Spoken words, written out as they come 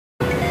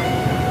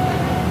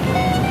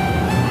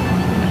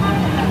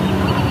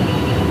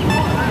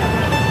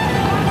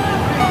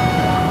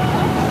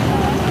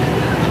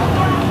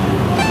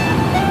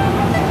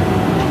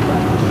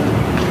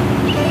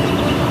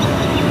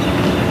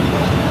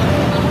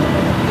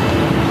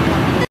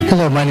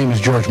Hello, my name is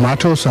George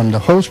Matos. I'm the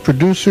host,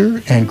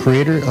 producer, and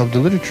creator of The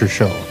Literature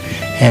Show.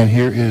 And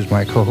here is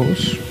my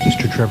co-host,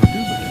 Mr. Trevor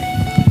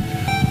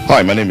Duberry.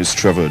 Hi, my name is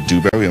Trevor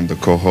Duberry. I'm the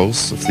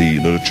co-host of The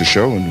Literature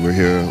Show, and we're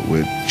here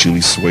with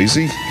Julie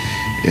Swayze,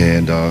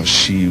 and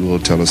she will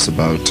tell us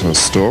about her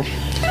store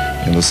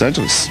in Los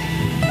Angeles.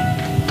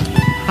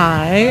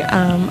 Hi,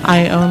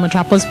 I own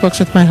Metropolis Books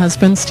with my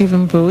husband,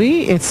 Stephen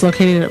Bowie. It's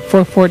located at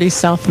 440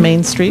 South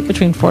Main Street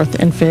between 4th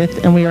and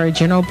 5th, and we are a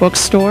general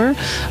bookstore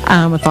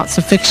with lots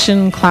of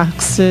fiction,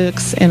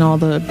 classics, and all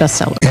the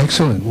bestsellers.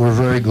 Excellent. We're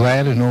very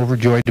glad and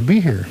overjoyed to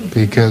be here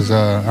because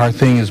our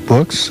thing is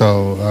books,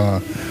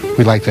 so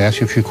we'd like to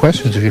ask you a few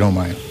questions if you don't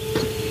mind.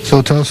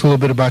 So tell us a little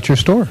bit about your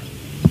store.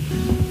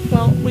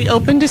 Well, we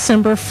opened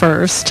December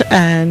 1st,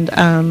 and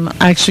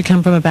I actually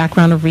come from a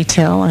background of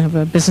retail. I have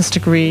a business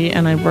degree,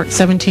 and I worked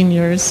 17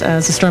 years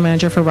as a store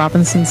manager for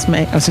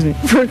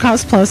for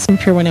Cost Plus and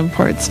Pure One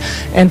Imports,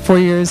 and 4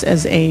 years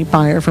as a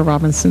buyer for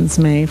Robinson's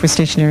May for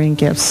stationery and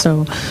gifts.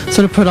 So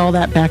sort of put all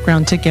that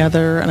background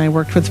together, and I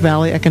worked with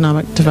Valley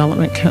Economic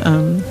Development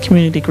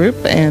Community Group,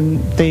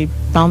 and they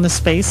found the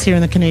space here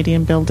in the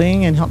Canadian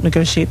building and helped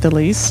negotiate the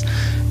lease.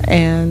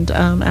 And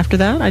after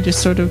that, I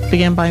just sort of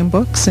began buying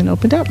books and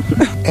opened up.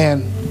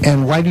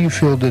 And why do you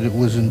feel that it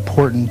was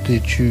important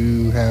that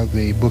you have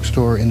a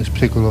bookstore in this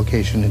particular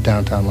location in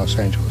downtown Los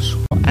Angeles?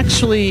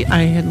 Actually,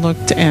 I had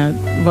looked at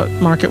what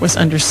market was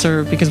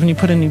underserved, because when you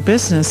put a new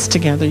business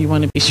together, you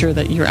want to be sure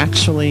that you're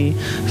actually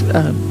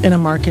in a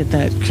market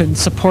that could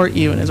support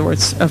you, in other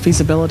words, a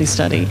feasibility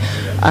study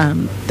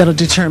that'll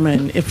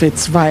determine if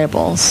it's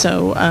viable.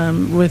 So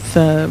with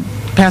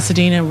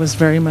Pasadena was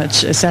very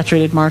much a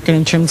saturated market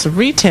in terms of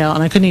retail,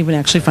 and I couldn't even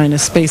actually find a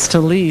space to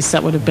lease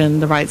that would have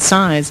been the right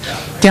size.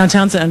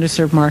 Downtown's an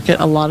underserved market.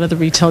 A lot of the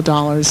retail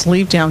dollars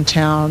leave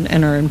downtown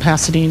and are in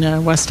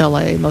Pasadena, West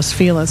LA, Los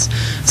Feliz.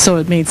 So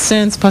it made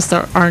sense. Plus,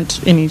 there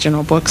aren't any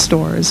general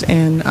bookstores.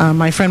 And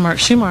my friend Mark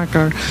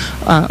Schumacher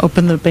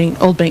opened the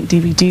Old Bank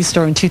DVD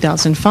store in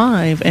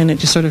 2005, and it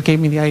just sort of gave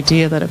me the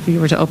idea that if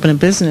you were to open a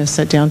business,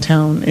 that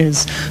downtown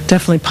is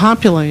definitely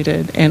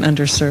populated and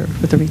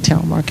underserved with the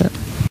retail market.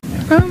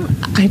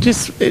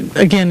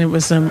 It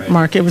was a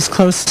market. It was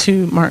close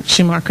to Mark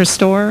Schumacher's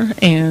store,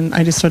 and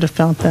I just sort of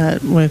felt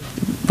that with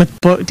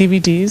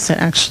DVDs, that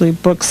actually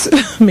books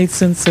made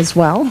sense as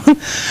well.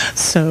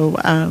 So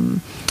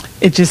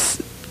it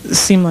just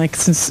seemed like,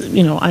 since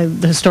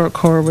the historic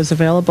core was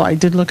available, I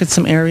did look at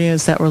some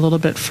areas that were a little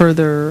bit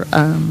further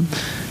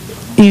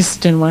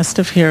east and west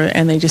of here,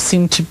 and they just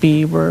seemed to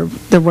be where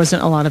there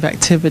wasn't a lot of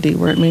activity,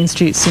 where Main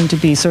Street seemed to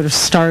be sort of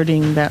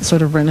starting that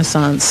sort of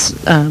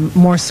renaissance,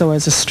 more so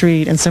as a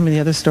street, and some of the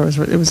other stores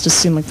where it was just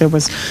seemed like there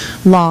was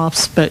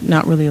lofts but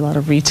not really a lot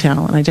of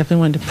retail. And I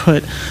definitely wanted to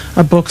put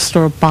a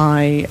bookstore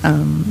by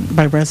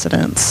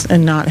residents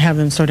and not have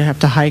them sort of have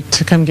to hike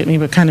to come get me,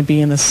 but kind of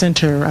be in the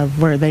center of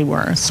where they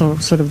were, so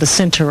sort of the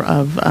center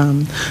of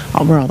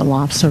where all the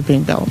lofts are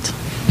being built.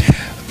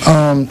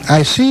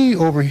 I see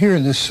over here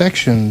in this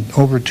section,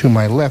 over to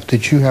my left,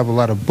 that you have a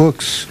lot of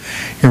books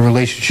in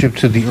relationship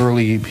to the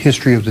early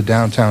history of the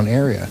downtown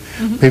area.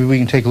 Mm-hmm. Maybe we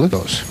can take a look at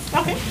those.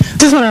 Okay.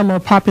 This is one of our more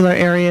popular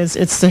areas.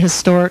 It's the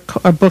historic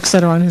books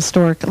that are on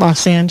historic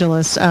Los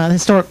Angeles,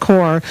 historic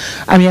core.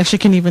 You actually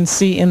can even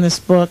see in this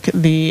book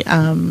the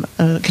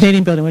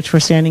Canadian building which we're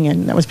standing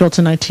in. That was built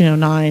in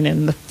 1909,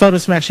 and the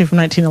photos are actually from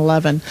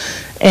 1911.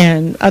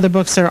 And other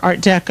books are Art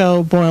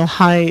Deco, Boyle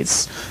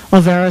Heights,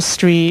 Olvera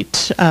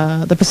Street,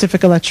 the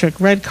Pacific Electric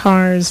red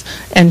cars,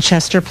 and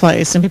Chester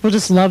Place. And people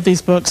just love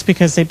these books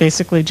because they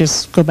basically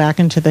just go back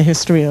into the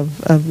history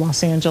of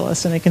Los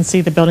Angeles, and they can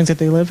see the buildings that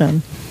they live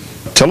in.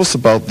 Tell us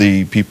about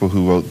the people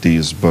who wrote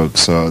these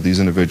books. Are these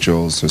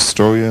individuals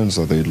historians?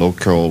 Are they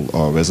local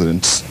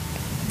residents?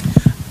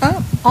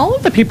 All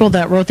of the people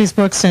that wrote these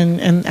books,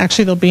 and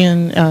actually they'll be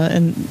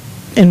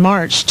in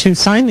March to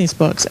sign these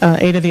books.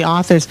 8 of the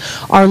authors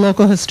are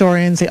local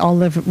historians. They all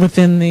live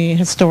within the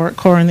historic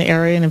core in the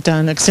area and have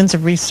done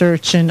extensive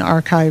research and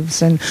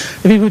archives, and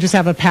the people who just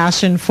have a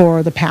passion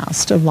for the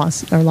past of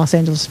Los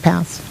Angeles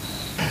past.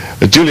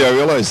 Julie, I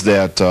realize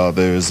that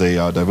there is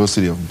a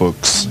diversity of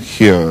books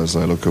here as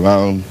I look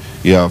around.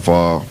 You have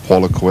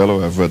Paulo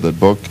Coelho. I've read that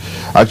book.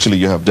 Actually,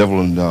 you have Devil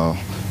and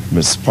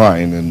Miss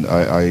Pine, and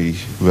I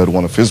read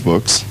one of his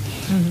books,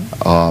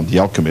 mm-hmm. The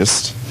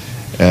Alchemist.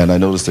 And I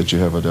noticed that you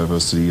have a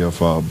diversity of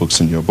books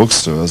in your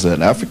bookstore. As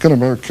an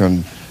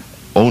African-American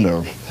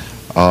owner,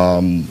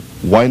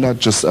 why not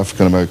just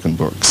African-American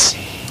books?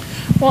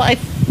 Well, I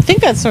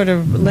think that sort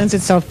of lends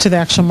itself to the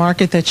actual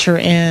market that you're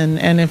in.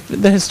 And if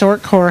the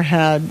historic core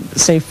had,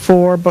 say,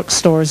 4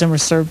 bookstores and were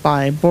served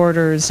by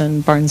Borders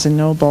and Barnes &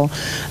 Noble,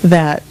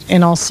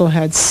 and also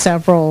had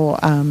several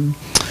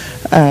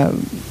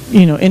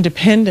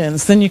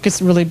independence, then you could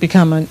really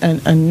become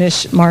a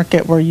niche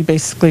market where you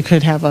basically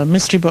could have a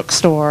mystery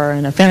bookstore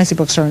and a fantasy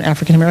bookstore and an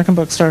African American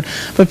bookstore.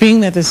 But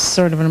being that this is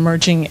sort of an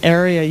emerging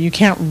area, you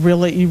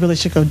really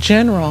should go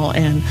general.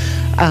 And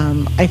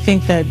I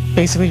think that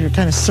basically you're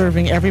kind of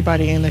serving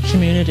everybody in the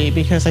community,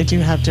 because I do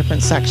have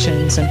different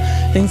sections and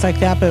things like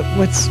that. But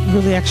what's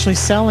really actually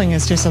selling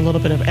is just a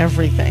little bit of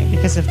everything,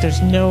 because if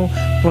there's no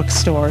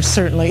bookstore,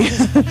 certainly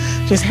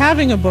just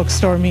having a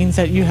bookstore means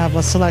that you have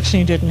a selection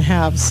you didn't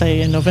have,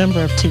 say, in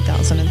November of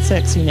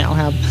 2006. You now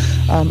have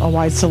a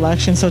wide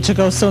selection. So to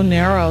go so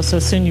narrow so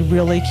soon, you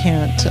really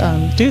can't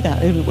do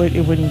that.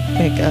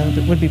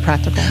 It would be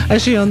practical. I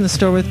actually own the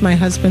store with my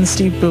husband,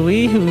 Steve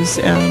Bowie,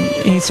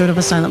 he's sort of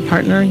a silent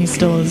partner. He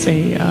still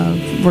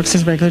works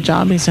his regular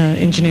job. He's an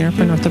engineer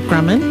for Northrop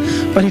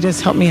Grumman, but he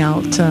does help me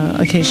out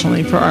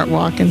occasionally for Art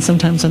Walk and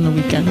sometimes on the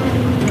weekend.